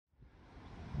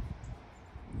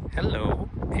Hello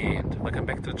and welcome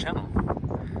back to the channel.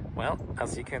 Well,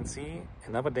 as you can see,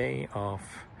 another day of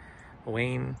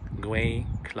rain, gray,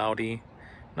 cloudy,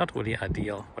 not really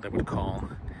ideal, what I would call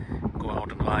go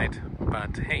out and ride.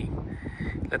 But hey,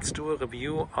 let's do a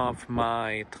review of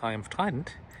my Triumph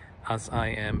Trident, as I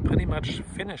am pretty much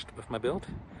finished with my build,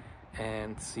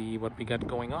 and see what we got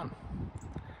going on.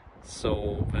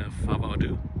 So without further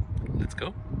ado, let's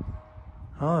go.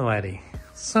 Alrighty,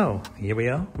 so here we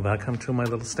are. Welcome to my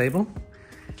little stable.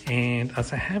 And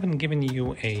as I haven't given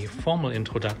you a formal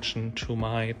introduction to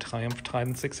my Triumph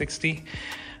Trident 660,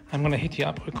 I'm gonna hit you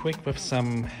up real quick with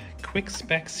some quick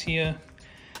specs here.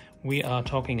 We are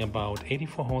talking about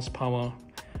 84 horsepower,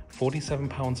 47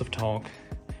 pounds of torque,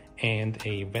 and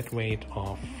a wet weight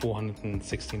of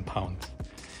 416 pounds.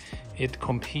 It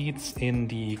competes in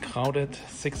the crowded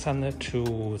 600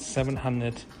 to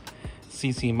 700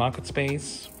 cc market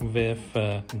space with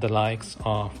the likes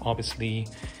of obviously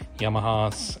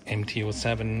Yamaha's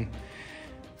MT-07,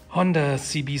 Honda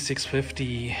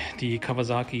CB650, the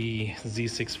Kawasaki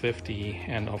Z650,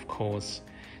 and of course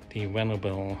the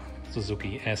venerable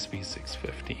Suzuki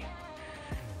SV650.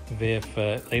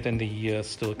 With later in the year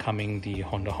still coming the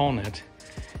Honda Hornet,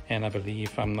 and I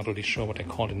believe, I'm not really sure what they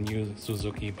call the new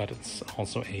Suzuki, but it's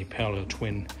also a parallel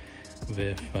twin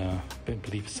with I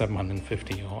believe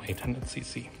 750 or 800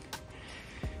 cc.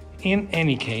 In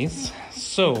any case,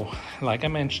 so like I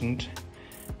mentioned,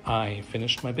 I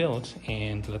finished my build,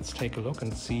 and let's take a look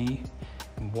and see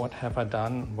what have I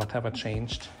done, what have I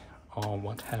changed, or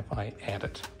what have I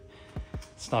added.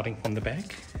 Starting from the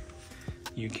back,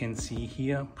 you can see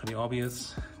here, pretty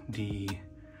obvious, the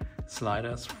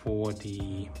sliders for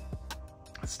the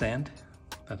stand.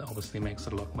 That obviously makes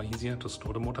it a lot more easier to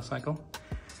store the motorcycle.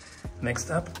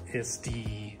 Next up is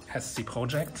the SC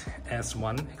Project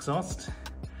S1 exhaust.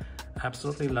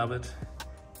 Absolutely love it,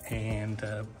 and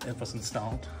it was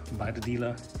installed by the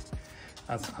dealer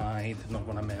as I did not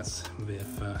want to mess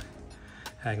with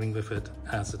haggling with it,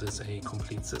 as it is a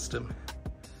complete system.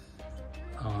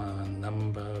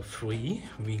 Number 3,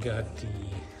 we got the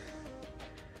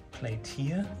plate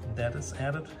here that is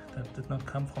added, that did not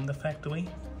come from the factory,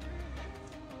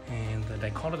 and they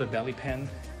call it a belly pan,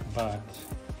 but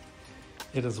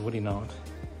it is really not.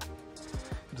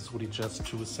 It is really just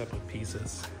two separate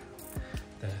pieces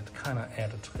that kind of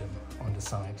add a trim on the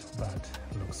side, but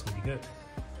looks really good.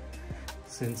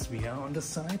 Since we are on the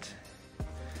side,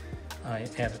 I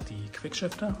added the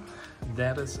Quickshifter.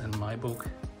 That is, in my book,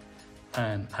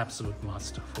 an absolute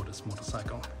must for this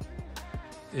motorcycle.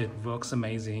 It works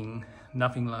amazing,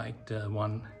 nothing like the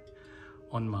one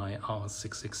on my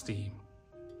RS660,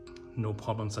 no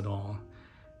problems at all,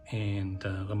 and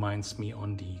reminds me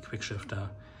on the Quickshifter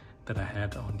that I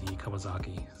had on the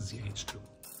Kawasaki ZH2.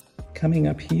 Coming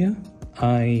up here,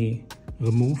 I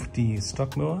removed the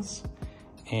stock mirrors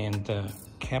and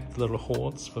kept little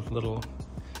holes with little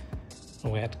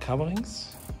red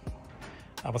coverings.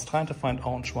 I was trying to find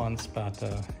orange ones, but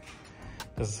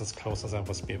this is as close as I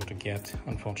was able to get,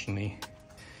 unfortunately.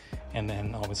 And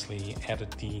then obviously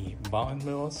added the bar end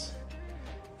mirrors.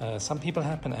 Some people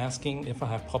have been asking if I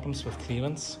have problems with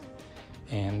clearance,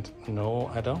 and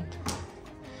no, I don't.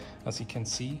 As you can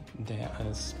see, there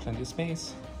is plenty of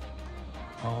space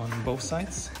on both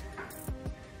sides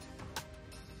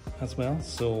as well,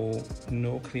 so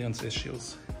no clearance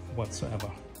issues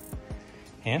whatsoever.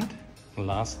 And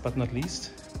last but not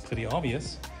least, pretty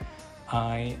obvious,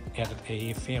 I added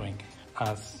a fairing.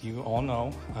 As you all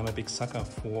know, I'm a big sucker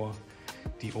for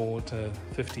the old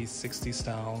 50s, 60s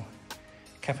style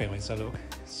cafe racer look.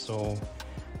 So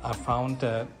I found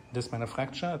this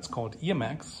manufacturer, it's called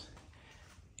Ermax,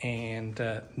 and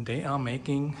they are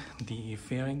making the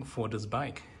fairing for this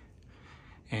bike.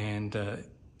 And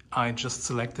I just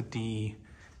selected the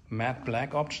matte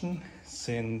black option,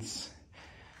 since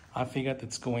I figured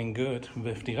it's going good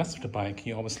with the rest of the bike.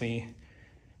 You obviously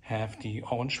have the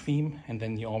orange theme, and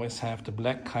then you always have the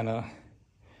black kind of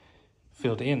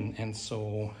filled in, and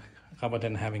so rather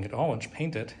than having it orange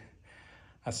painted,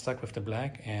 I stuck with the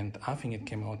black, and I think it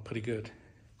came out pretty good.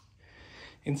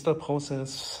 Install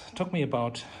process took me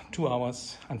about 2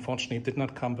 hours. Unfortunately, it did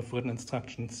not come with written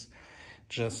instructions,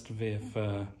 just with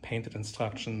painted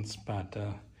instructions, but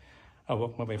I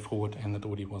worked my way through it, and it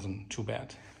really wasn't too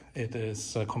bad. It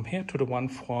is compared to the one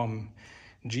from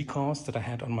G-Cars that I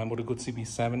had on my Moto Guzzi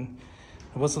B7.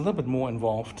 It was a little bit more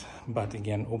involved, but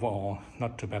again, overall,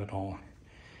 not too bad at all.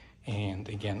 And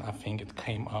again, I think it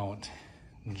came out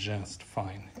just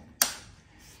fine.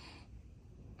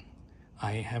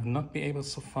 I have not been able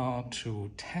so far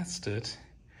to test it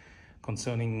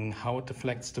concerning how it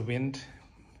deflects the wind,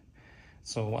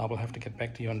 so I will have to get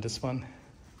back to you on this one.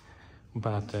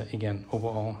 But again,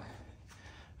 overall,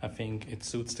 I think it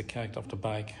suits the character of the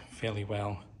bike fairly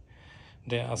well.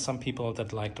 There are some people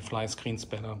that like the fly screens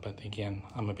better, but again,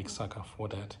 I'm a big sucker for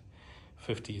that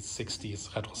 50s,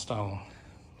 60s retro style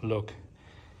look.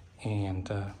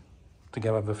 And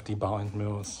together with the bow and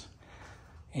mirrors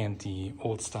and the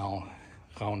old style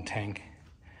round tank,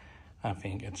 I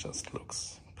think it just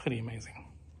looks pretty amazing.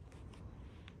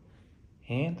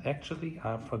 And actually,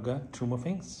 I forgot two more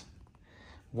things.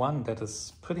 One that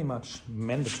is pretty much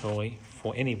mandatory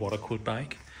for any water-cooled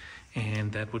bike,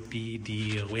 and that would be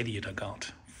the Radiator Guard.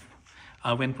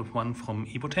 I went with one from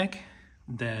Evotech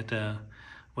that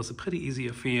was a pretty easy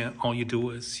affair. All you do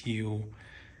is you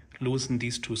loosen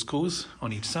these two screws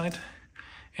on each side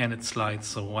and it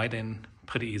slides right in,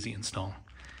 pretty easy install.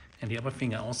 And the other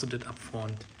thing I also did up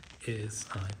front is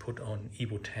I put on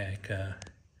Evotech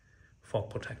fog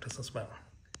protectors as well.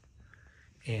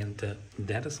 And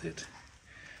that is it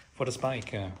for this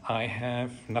bike. I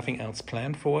have nothing else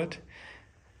planned for it.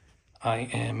 I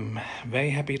am very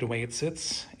happy the way it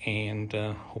sits, and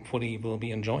hopefully will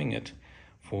be enjoying it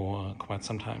for quite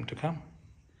some time to come.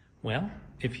 Well,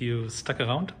 if you stuck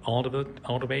around all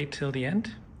the way till the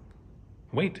end,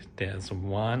 wait, there's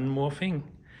one more thing.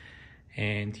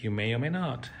 And you may or may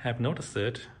not have noticed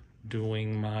it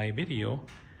during my video,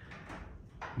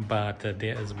 but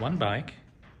there is one bike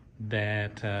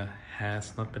that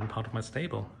has not been part of my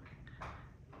stable.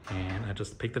 And I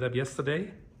just picked it up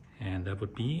yesterday, and that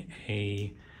would be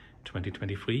a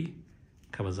 2023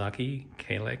 Kawasaki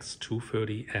KLX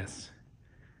 230S.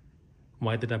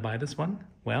 Why did I buy this one?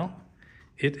 Well,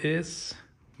 it is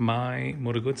my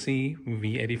Moto Guzzi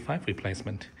V85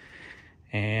 replacement.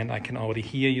 And I can already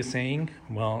hear you saying,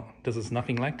 well, this is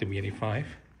nothing like the V85.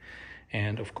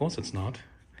 And of course it's not.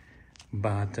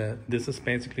 But this is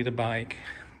basically the bike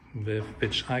with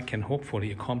which I can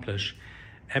hopefully accomplish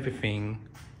everything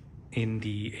in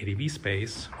the ADV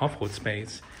space, off-road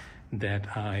space,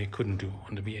 that I couldn't do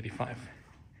on the V85.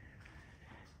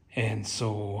 And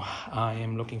so I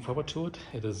am looking forward to it.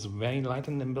 It is very light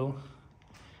and nimble,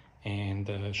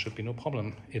 and should be no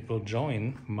problem. It will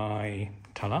join my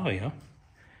Talaria,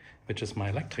 which is my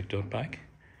electric dirt bike.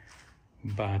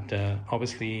 But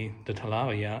obviously the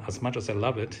Talaria, as much as I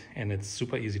love it, and it's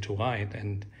super easy to ride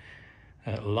and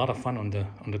a lot of fun on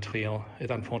the trail, it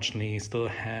unfortunately still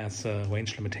has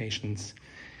range limitations.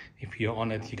 If you're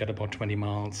on it, you got about 20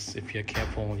 miles. If you're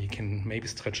careful, you can maybe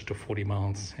stretch it to 40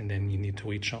 miles, and then you need to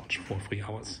recharge for 3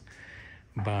 hours.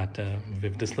 But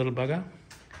with this little bugger,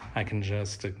 I can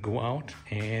just go out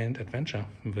and adventure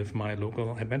with my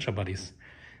local adventure buddies.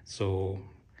 So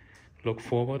look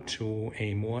forward to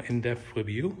a more in-depth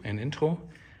review and intro,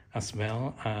 as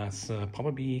well as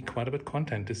probably quite a bit of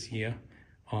content this year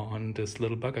on this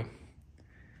little bugger.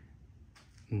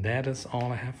 That is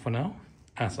all I have for now.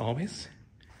 As always,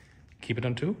 keep it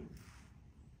on 2,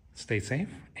 stay safe,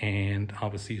 and I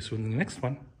will see you soon in the next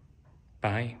one.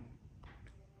 Bye.